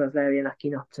Wales, but very unlucky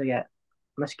not to get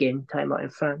much game time out in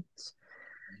France.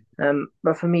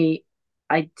 But for me,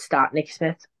 I'd start Nicky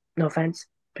Smith. No offense,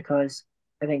 because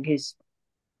I think he's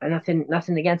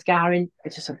nothing against Garen.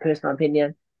 It's just a personal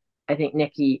opinion. I think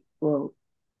Nicky will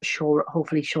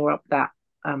hopefully shore up that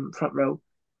front row,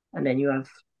 and then you have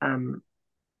him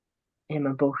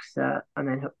and both, and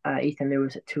then Ethan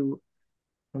Lewis at two,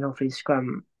 and hopefully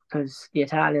scrum, because the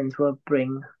Italians will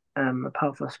bring a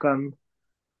powerful scrum,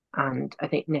 and I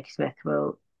think Nick Smith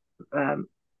will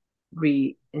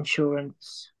reassure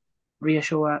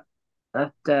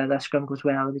that that scrum goes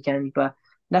well the weekend. But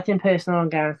nothing personal on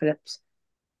Garen Phillips,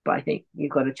 but I think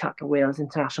you've got to chuck a Wales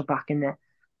international back in there,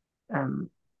 from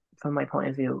my point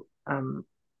of view,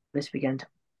 this weekend.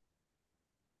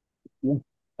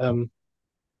 Um,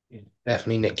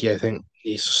 Definitely Nicky, I think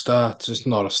he's a start. It's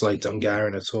not a slight on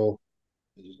Garen at all.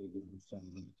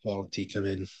 Quality come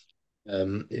in.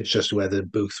 It's just whether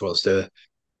Booth wants to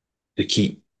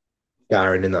keep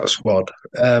Darren in that squad.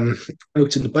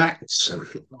 Out in the backs,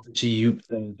 obviously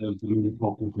the main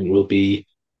talking point will be,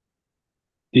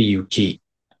 do you keep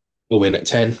Owen at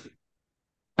 10?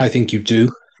 I think you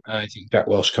do. I think Jack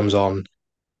Welsh comes on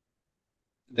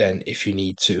then if you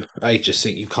need to. I just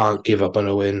think you can't give up on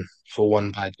Owen for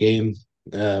one bad game.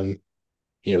 Um,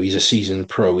 he's a seasoned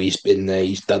pro. He's been there.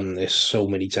 He's done this so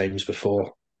many times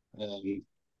before. Um,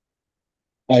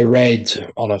 I read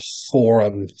on a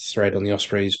forum thread on the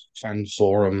Ospreys fan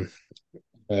forum,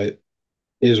 uh,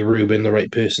 is Ruben the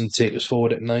right person to take us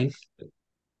forward at 9?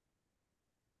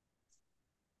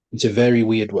 It's a very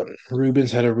weird one.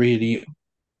 Ruben's had a really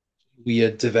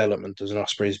weird development as an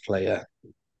Ospreys player,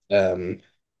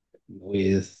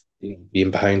 with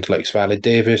being behind like Svalid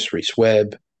Davis, Reece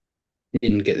Webb,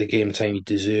 didn't get the game time he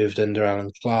deserved under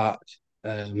Alan Clark.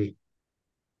 Um,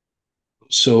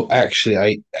 so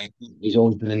actually, he's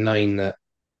always been a 9 that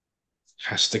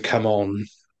has to come on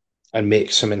and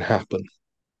make something happen.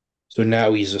 So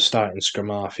now he's a starting scrum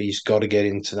half. He's got to get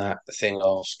into that thing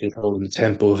of controlling the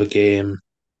tempo of the game,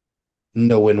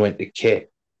 knowing when to kick,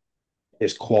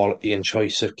 his quality and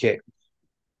choice of kick.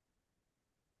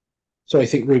 So I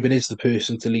think Ruben is the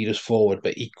person to lead us forward,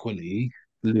 but equally,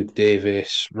 Luke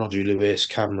Davis, Roger Lewis,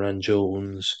 Cameron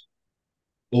Jones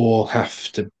all have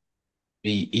to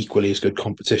be equally as good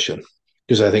competition.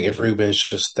 Because I think if Ruben's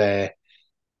just there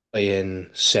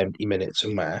playing 70 minutes a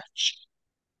match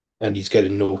and he's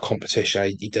getting no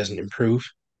competition, he doesn't improve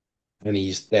and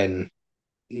he's then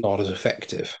not as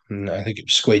effective. And I think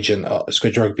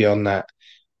Squidge Rugby on that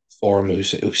forum who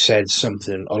said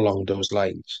something along those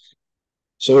lines.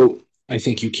 So I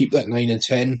think you keep that 9 and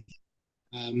 10.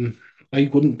 I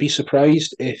wouldn't be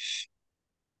surprised if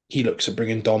he looks at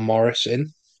bringing Dom Morris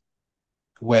in,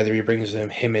 whether he brings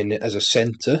him in as a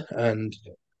centre and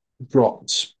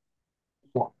drops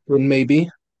Watson maybe.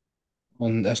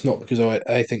 And that's not because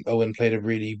I think Owen played a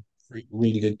really,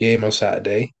 really good game on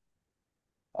Saturday.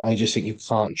 I just think you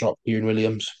can't drop Kieran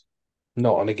Williams,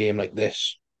 not on a game like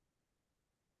this.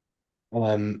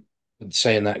 But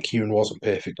saying that, Kieran wasn't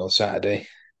perfect on Saturday.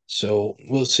 So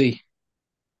we'll see.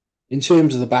 In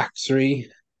terms of the back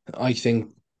three, I think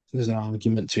there's an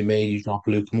argument to be made. You drop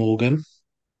Luke Morgan,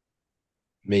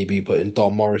 maybe putting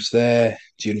Don Morris there.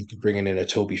 Do you need to bring in a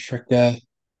Toby Fricker?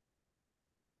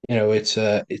 It's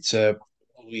a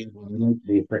weird one. I'd like to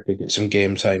see Fricker get some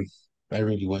game time. I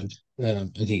really would. I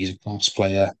think he's a class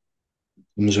player.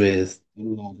 Comes with a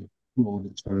lot of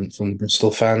experience from the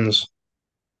Bristol fans.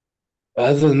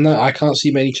 Other than that, I can't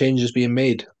see many changes being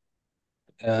made.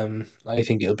 I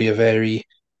think it'll be a very,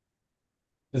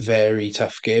 very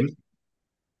tough game.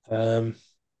 Um,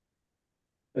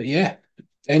 but yeah,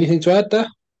 anything to add there?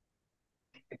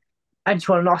 I just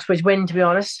want an Ospreys win, to be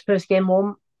honest. First game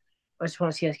home. I just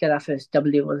want to see us get our first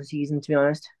W of the season, to be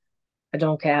honest. I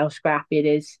don't care how scrappy it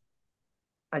is.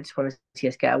 I just want to see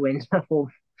us get a win at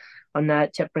home on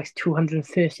Chipbrick's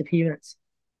 201st appearance.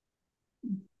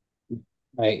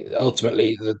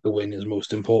 Ultimately, the win is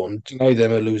most important. Deny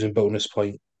them a losing bonus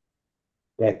point.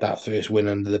 Get that first win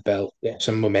under the belt. Get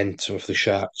some momentum of the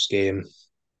Sharks game.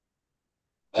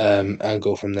 And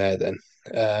go from there.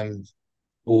 Then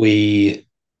we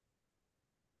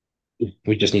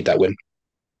we just need that win.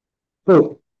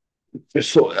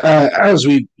 So, as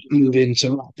we move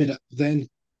into wrap it up, then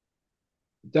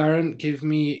Darren, give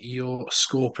me your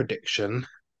score prediction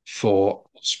for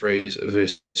Ospreys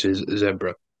versus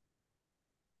Zebra.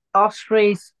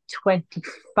 Ospreys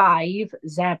 25,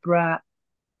 Zebra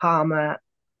Palmer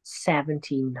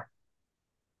 17.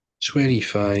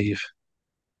 25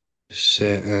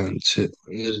 to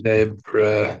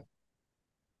Zebra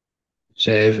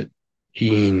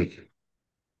 17.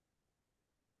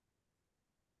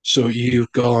 So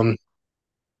you've gone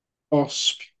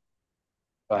Osp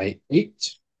by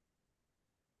 8.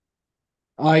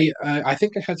 I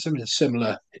think I had something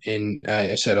similar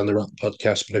I said on the Rock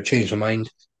podcast, but I've changed my mind.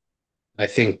 I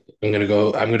think I'm gonna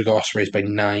go Ospreys by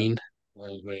 9.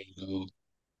 I'm going to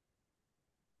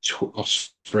go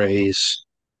Ospreys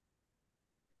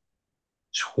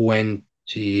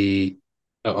 20.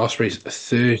 Ospreys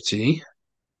 30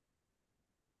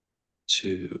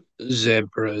 to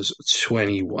Zebras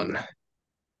 21.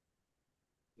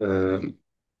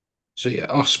 So yeah,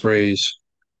 Ospreys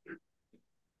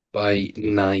by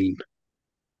 9.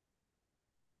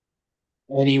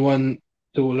 Anyone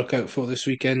to look out for this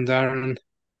weekend, Darren?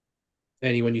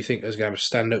 Anyone you think is going to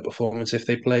have a standout performance if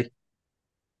they play?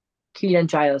 Keelan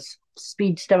Giles,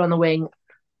 speedster on the wing,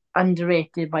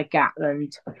 underrated by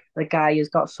Gatland. The guy has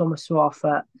got so much to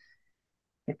offer.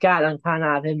 If Gatland can't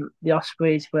have him, the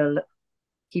Ospreys will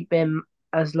keep him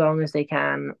as long as they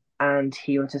can, and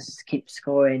he will just keep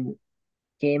scoring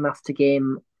game after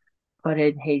game,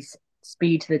 putting his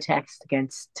speed to the test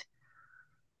against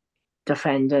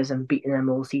defenders and beating them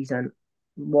all season.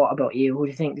 What about you? Who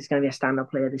do you think is going to be a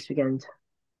stand-up player this weekend?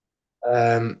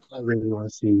 I really want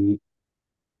to see.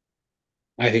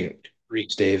 I think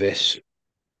Reece Davis.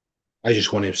 I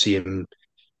just want to see him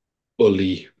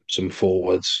bully some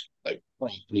forwards, like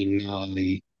properly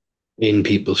gnarly in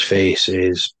people's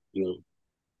faces.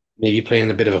 Maybe playing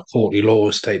a bit of a Courtney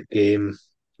Lawes type game.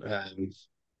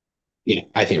 Yeah,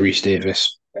 I think Reece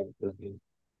Davis.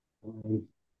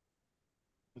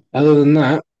 Other than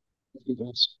that, I think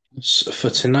that's for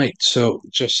tonight. So,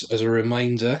 just as a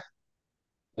reminder,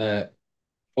 uh,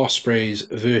 Ospreys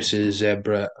versus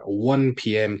Zebra, 1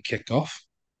 p.m. kickoff,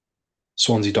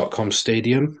 Swansea.com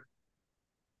Stadium.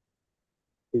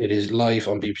 It is live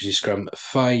on BBC Scrum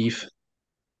 5.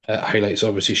 Highlights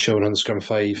obviously shown on Scrum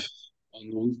 5 on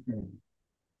the weekend.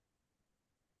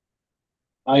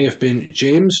 I have been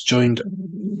James, joined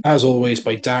as always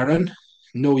by Darren.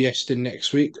 No Iestyn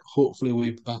next week. Hopefully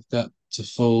we'll be back up to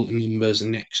full numbers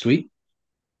next week.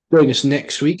 Join us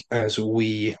next week as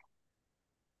we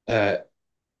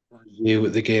review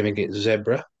the game against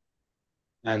Zebra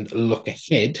and look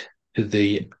ahead to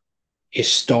the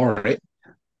historic,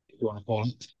 if you want to call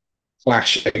it,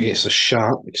 clash against the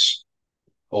Sharks,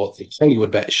 or the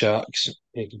Hollywood Bet Sharks,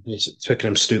 taking place at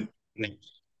Twickenham Stoop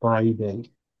next Friday.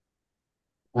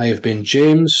 I have been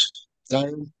James.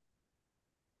 Darren.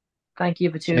 Thank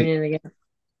you for tuning in again.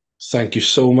 Thank you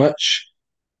so much.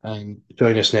 And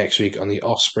join us next week on the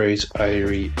Ospreys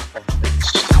Irie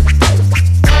podcast.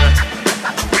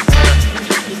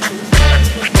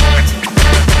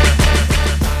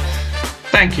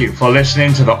 Thank you for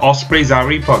listening to the Ospreys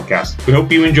Irie podcast. We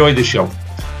hope you enjoyed the show.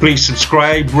 Please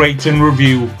subscribe, rate and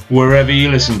review wherever you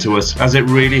listen to us, as it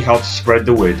really helps spread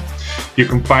the word. You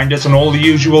can find us on all the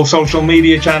usual social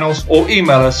media channels or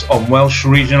email us on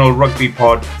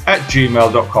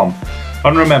welshregionalrugbypod@gmail.com.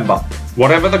 And remember,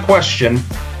 whatever the question,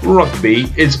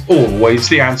 rugby is always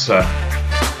the answer.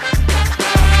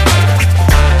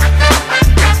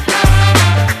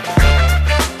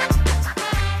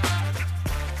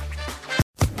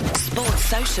 Sports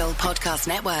Social Podcast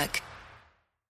Network.